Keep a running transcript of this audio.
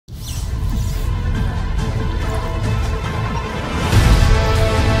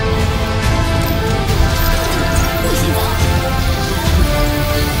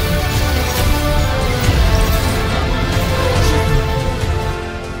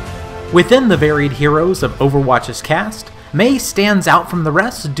Within the varied heroes of Overwatch's cast, Mei stands out from the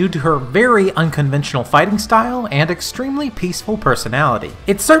rest due to her very unconventional fighting style and extremely peaceful personality.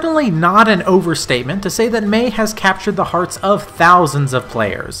 It's certainly not an overstatement to say that Mei has captured the hearts of thousands of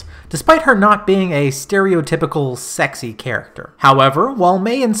players, despite her not being a stereotypical sexy character. However, while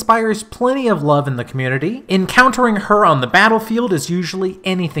Mei inspires plenty of love in the community, encountering her on the battlefield is usually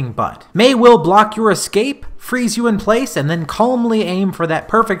anything but. Mei will block your escape, freeze you in place, and then calmly aim for that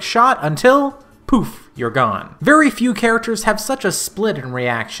perfect shot until poof, you're gone. Very few characters have such a split in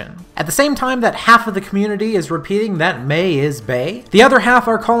reaction. At the same time that half of the community is repeating that Mei is bae, the other half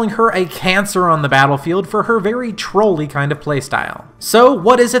are calling her a cancer on the battlefield for her very trolly kind of playstyle. So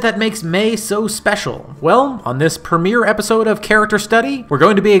what is it that makes Mei so special? Well, on this premiere episode of Character Study, we're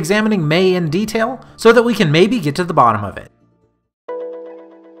going to be examining Mei in detail so that we can maybe get to the bottom of it.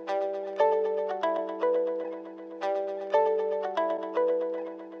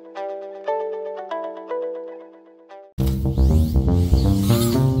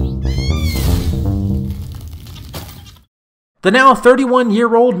 The now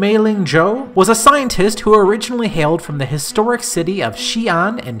 31-year-old Mei Ling Zhou was a scientist who originally hailed from the historic city of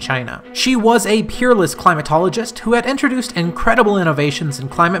Xi'an in China. She was a peerless climatologist who had introduced incredible innovations in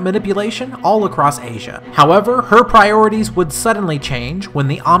climate manipulation all across Asia. However, her priorities would suddenly change when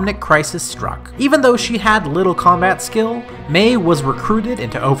the Omnic crisis struck. Even though she had little combat skill, Mei was recruited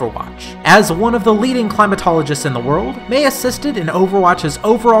into Overwatch. As one of the leading climatologists in the world, Mei assisted in Overwatch's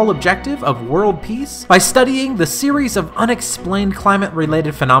overall objective of world peace by studying the series of unexpected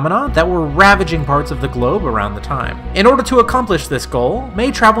climate-related phenomena that were ravaging parts of the globe around the time. In order to accomplish this goal,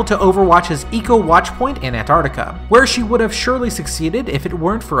 Mei traveled to Overwatch's Eco-Watch Point in Antarctica, where she would have surely succeeded if it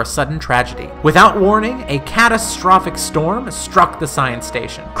weren't for a sudden tragedy. Without warning, a catastrophic storm struck the science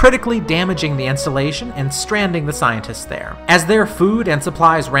station, critically damaging the installation and stranding the scientists there. As their food and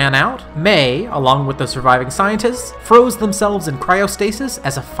supplies ran out, Mei, along with the surviving scientists, froze themselves in cryostasis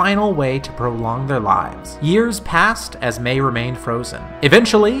as a final way to prolong their lives. Years passed as Mei remained frozen.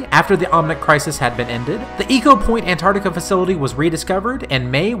 Eventually, after the Omnic crisis had been ended, the Eco Point Antarctica facility was rediscovered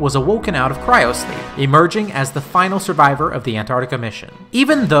and Mei was awoken out of cryosleep, emerging as the final survivor of the Antarctica mission.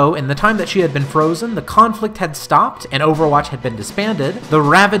 Even though in the time that she had been frozen, the conflict had stopped and Overwatch had been disbanded, the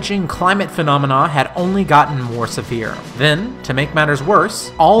ravaging climate phenomena had only gotten more severe. Then, to make matters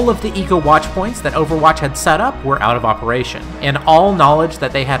worse, all of the Eco Watch Points that Overwatch had set up were out of operation, and all knowledge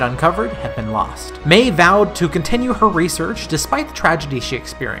that they had uncovered had been lost. Mei vowed to continue her research despite the tragedy she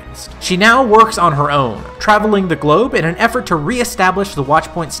experienced. She now works on her own, traveling the globe in an effort to re-establish the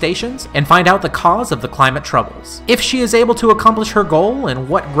Watchpoint stations and find out the cause of the climate troubles. If she is able to accomplish her goal and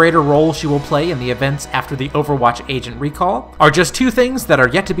what greater role she will play in the events after the Overwatch agent recall are just two things that are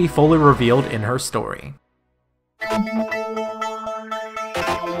yet to be fully revealed in her story.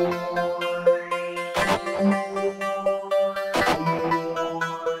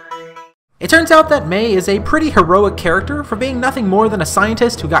 It turns out that Mei is a pretty heroic character for being nothing more than a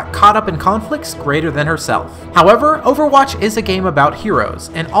scientist who got caught up in conflicts greater than herself. However, Overwatch is a game about heroes,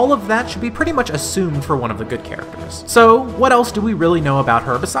 and all of that should be pretty much assumed for one of the good characters. So, what else do we really know about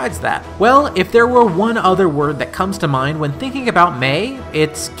her besides that? Well, if there were one other word that comes to mind when thinking about Mei,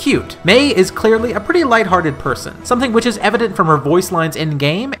 it's cute. Mei is clearly a pretty lighthearted person, something which is evident from her voice lines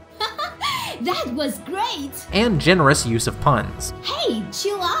in-game That was great! and generous use of puns. Hey,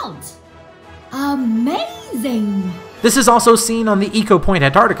 chill out! Amazing! This is also seen on the Eco Point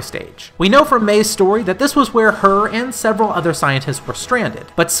Antarctica stage. We know from Mei's story that this was where her and several other scientists were stranded,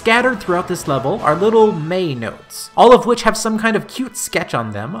 but scattered throughout this level are little Mei notes, all of which have some kind of cute sketch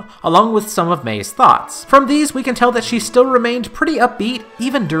on them, along with some of Mei's thoughts. From these, we can tell that she still remained pretty upbeat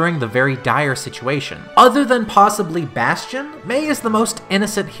even during the very dire situation. Other than possibly Bastion, Mei is the most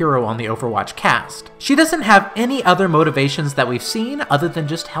innocent hero on the Overwatch cast. She doesn't have any other motivations that we've seen other than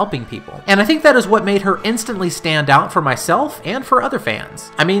just helping people, and I think that is what made her instantly stand out for myself and for other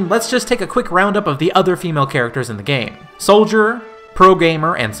fans. I mean, let's just take a quick roundup of the other female characters in the game. Soldier, Pro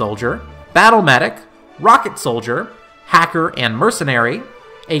Gamer and Soldier, Battle Medic, Rocket Soldier, Hacker and Mercenary,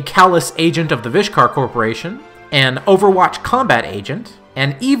 a callous agent of the Vishkar Corporation, an Overwatch combat agent,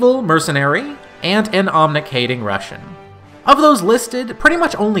 an evil mercenary, and an Omnic-hating Russian. Of those listed, pretty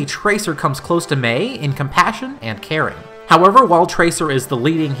much only Tracer comes close to Mei in compassion and caring. However, while Tracer is the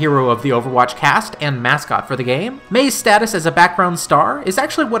leading hero of the Overwatch cast and mascot for the game, Mei's status as a background star is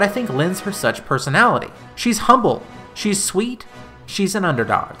actually what I think lends her such personality. She's humble, she's sweet, she's an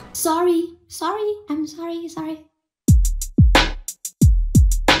underdog. I'm sorry.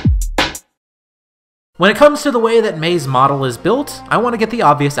 When it comes to the way that Mei's model is built, I want to get the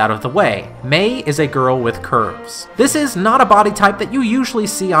obvious out of the way. Mei is a girl with curves. This is not a body type that you usually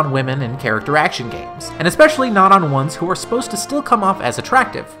see on women in character action games, and especially not on ones who are supposed to still come off as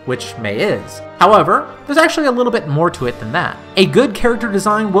attractive, which Mei is. However, there's actually a little bit more to it than that. A good character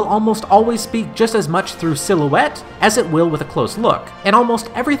design will almost always speak just as much through silhouette as it will with a close look, and almost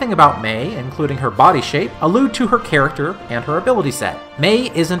everything about Mei, including her body shape, allude to her character and her ability set.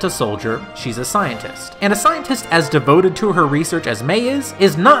 Mei isn't a soldier, she's a scientist. And a scientist as devoted to her research as Mei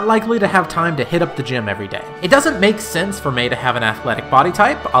is not likely to have time to hit up the gym every day. It doesn't make sense for Mei to have an athletic body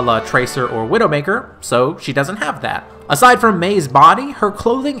type, a la Tracer or Widowmaker, so she doesn't have that. Aside from Mei's body, her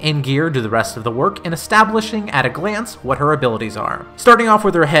clothing and gear do the rest of the work in establishing at a glance what her abilities are. Starting off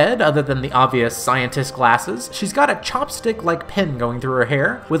with her head, other than the obvious scientist glasses, she's got a chopstick-like pin going through her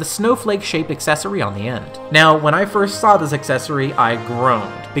hair with a snowflake-shaped accessory on the end. Now, when I first saw this accessory, I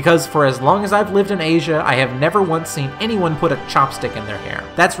groaned, because for as long as I've lived in Asia, I have never once seen anyone put a chopstick in their hair.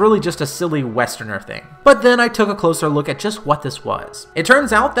 That's really just a silly Westerner thing. But then I took a closer look at just what this was. It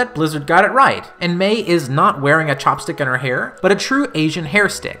turns out that Blizzard got it right, and Mei is not wearing a chopstick in her hair, but a true Asian hair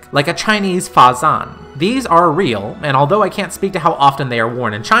stick, like a Chinese fazan. These are real, and although I can't speak to how often they are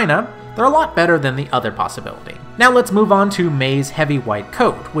worn in China, they're a lot better than the other possibility. Now let's move on to Mei's heavy white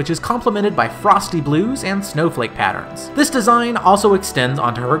coat, which is complemented by frosty blues and snowflake patterns. This design also extends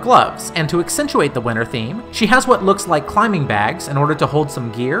onto her gloves, and to accentuate the winter theme, she has what looks like climbing bags in order to hold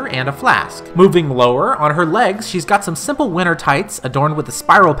some gear and a flask. Moving lower, on her legs, she's got some simple winter tights adorned with a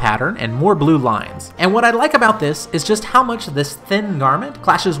spiral pattern and more blue lines. And what I like about this is just how much this thin garment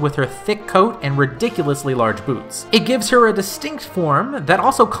clashes with her thick coat and ridiculously large boots. It gives her a distinct form that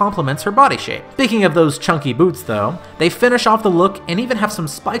also complements her body shape. Speaking of those chunky boots though, they finish off the look and even have some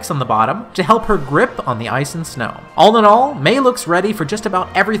spikes on the bottom to help her grip on the ice and snow. All in all, Mei looks ready for just about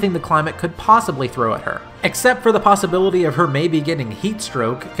everything the climate could possibly throw at her. Except for the possibility of her maybe getting heat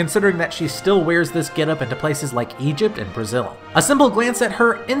stroke, considering that she still wears this getup into places like Egypt and Brazil. A simple glance at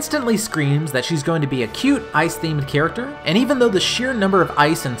her instantly screams that she's going to be a cute ice-themed character, and even though the sheer number of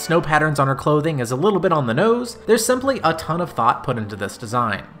ice and snow patterns on her clothing is a little bit on the nose, there's simply a ton of thought put into this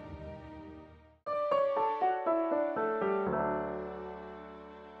design.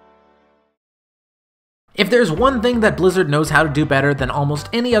 If there's one thing that Blizzard knows how to do better than almost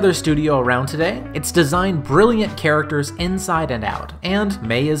any other studio around today, it's design brilliant characters inside and out, and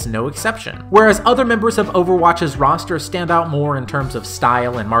Mei is no exception. Whereas other members of Overwatch's roster stand out more in terms of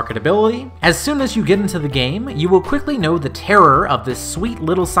style and marketability, as soon as you get into the game, you will quickly know the terror of this sweet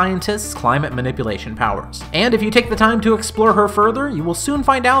little scientist's climate manipulation powers. And if you take the time to explore her further, you will soon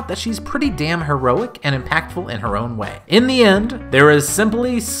find out that she's pretty damn heroic and impactful in her own way. In the end, there is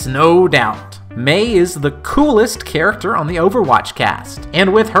simply no doubt Mei is the coolest character on the Overwatch cast,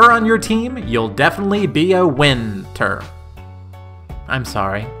 and with her on your team, you'll definitely be a winner. I'm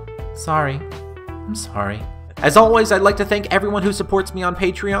sorry. I'm sorry. As always, I'd like to thank everyone who supports me on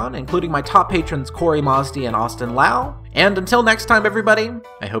Patreon, including my top patrons Corey Mosdy and Austin Lau. And until next time, everybody,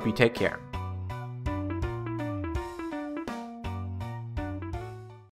 I hope you take care.